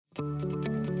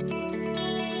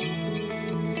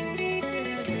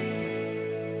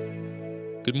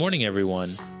Good morning,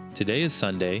 everyone. Today is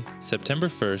Sunday, September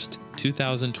 1st,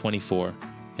 2024,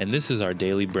 and this is our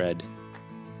Daily Bread.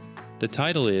 The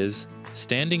title is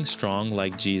Standing Strong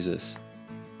Like Jesus.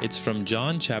 It's from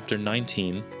John chapter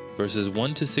 19, verses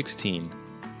 1 to 16,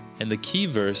 and the key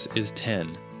verse is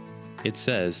 10. It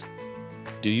says,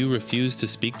 "Do you refuse to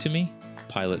speak to me?"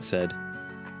 Pilate said.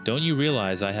 "Don't you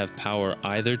realize I have power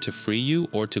either to free you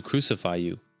or to crucify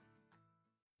you?"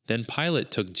 Then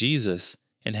Pilate took Jesus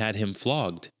and had him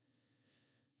flogged.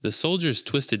 The soldiers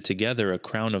twisted together a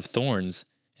crown of thorns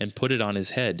and put it on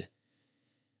his head.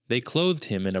 They clothed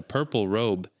him in a purple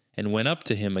robe and went up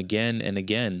to him again and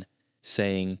again,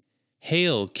 saying,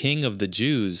 "Hail, King of the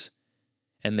Jews!"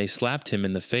 And they slapped him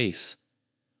in the face.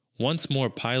 Once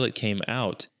more Pilate came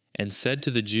out and said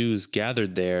to the Jews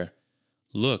gathered there,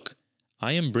 "Look,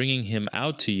 I am bringing him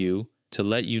out to you to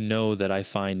let you know that I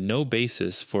find no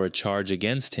basis for a charge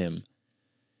against him."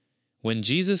 When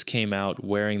Jesus came out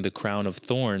wearing the crown of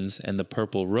thorns and the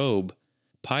purple robe,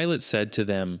 Pilate said to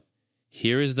them,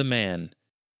 "Here is the man."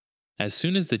 As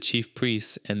soon as the chief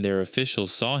priests and their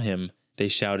officials saw him, they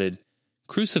shouted,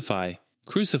 "Crucify!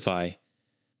 Crucify!"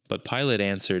 But Pilate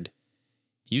answered,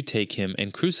 "You take him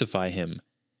and crucify him.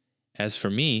 As for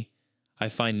me, I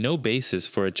find no basis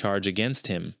for a charge against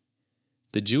him."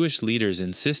 The Jewish leaders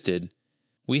insisted,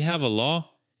 "We have a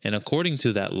law, and according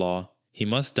to that law, he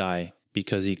must die,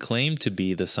 because he claimed to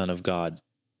be the Son of God."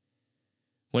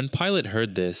 When Pilate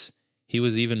heard this, he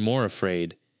was even more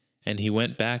afraid, and he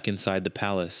went back inside the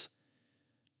palace.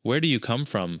 "Where do you come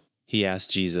from?" he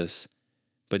asked Jesus.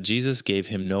 But Jesus gave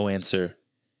him no answer.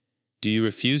 "Do you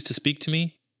refuse to speak to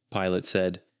me?" Pilate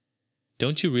said.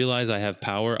 "Don't you realize I have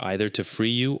power either to free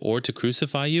you or to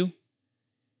crucify you?"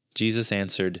 Jesus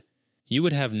answered, "You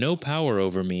would have no power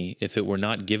over me if it were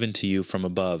not given to you from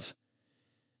above.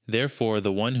 Therefore,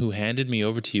 the one who handed me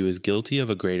over to you is guilty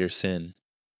of a greater sin."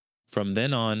 From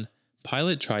then on,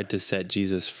 Pilate tried to set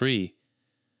Jesus free,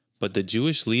 but the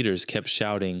Jewish leaders kept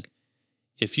shouting,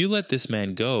 "If you let this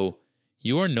man go,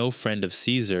 you are no friend of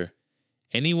Caesar.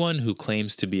 Anyone who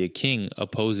claims to be a king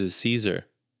opposes Caesar."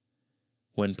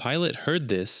 When Pilate heard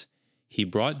this, he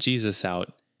brought Jesus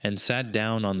out and sat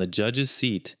down on the judge's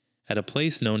seat at a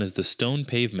place known as the Stone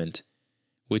Pavement,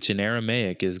 which in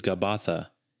Aramaic is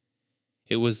Gabbatha.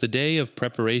 It was the day of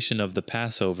preparation of the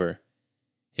Passover.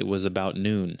 It was about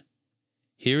noon.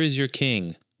 "Here is your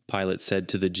king," Pilate said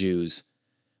to the Jews.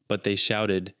 But they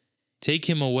shouted, "Take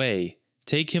him away!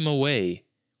 Take him away!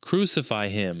 Crucify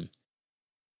him!"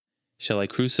 "Shall I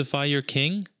crucify your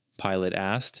king?" Pilate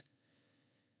asked.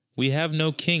 "We have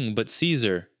no king but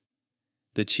Caesar,"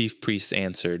 the chief priests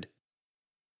answered.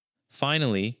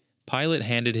 Finally, Pilate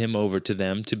handed him over to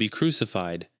them to be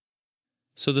crucified.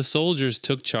 So the soldiers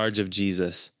took charge of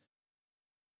Jesus.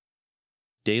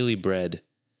 Daily Bread.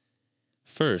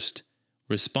 First,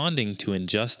 responding to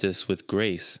injustice with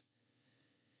grace.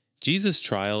 Jesus'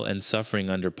 trial and suffering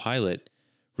under Pilate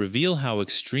reveal how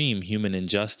extreme human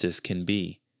injustice can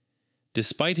be.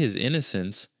 Despite his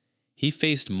innocence, he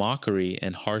faced mockery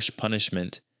and harsh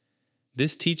punishment.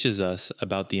 This teaches us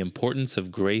about the importance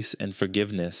of grace and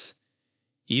forgiveness,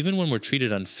 even when we're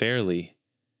treated unfairly.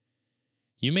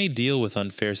 You may deal with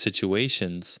unfair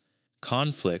situations,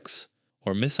 conflicts,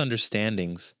 or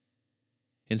misunderstandings.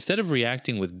 Instead of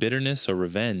reacting with bitterness or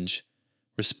revenge,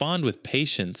 respond with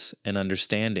patience and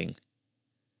understanding.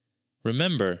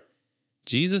 Remember,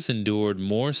 Jesus endured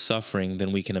more suffering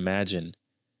than we can imagine.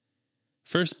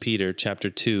 1 Peter chapter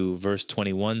 2, verse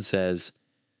 21 says,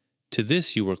 "To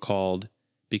this you were called,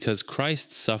 because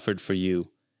Christ suffered for you,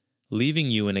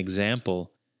 leaving you an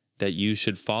example that you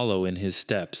should follow in his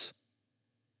steps."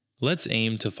 Let's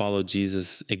aim to follow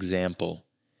Jesus' example,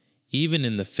 even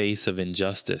in the face of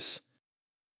injustice.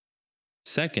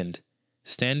 Second,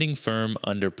 standing firm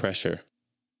under pressure.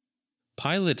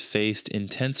 Pilate faced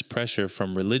intense pressure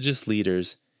from religious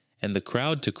leaders and the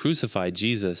crowd to crucify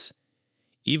Jesus,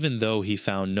 even though he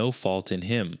found no fault in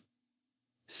him.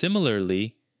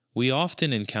 Similarly, we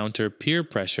often encounter peer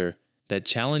pressure that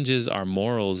challenges our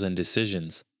morals and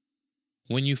decisions.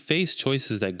 When you face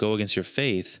choices that go against your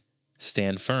faith,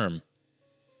 stand firm.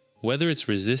 Whether it's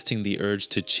resisting the urge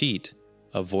to cheat,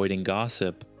 avoiding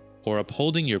gossip, or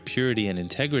upholding your purity and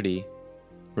integrity,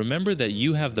 remember that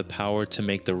you have the power to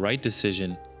make the right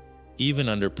decision, even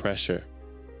under pressure.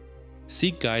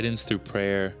 Seek guidance through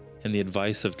prayer and the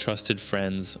advice of trusted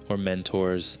friends or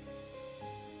mentors.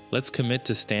 Let's commit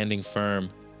to standing firm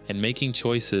and making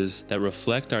choices that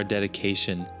reflect our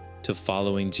dedication to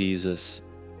following Jesus.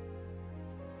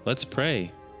 Let's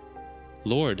pray.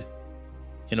 Lord,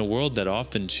 in a world that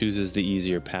often chooses the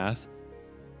easier path,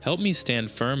 help me stand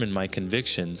firm in my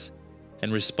convictions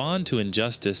and respond to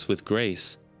injustice with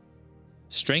grace.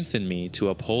 Strengthen me to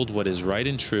uphold what is right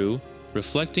and true,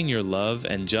 reflecting your love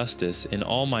and justice in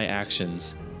all my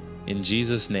actions. In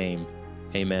Jesus' name,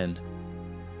 amen.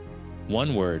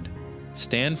 One word: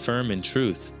 stand firm in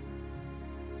truth.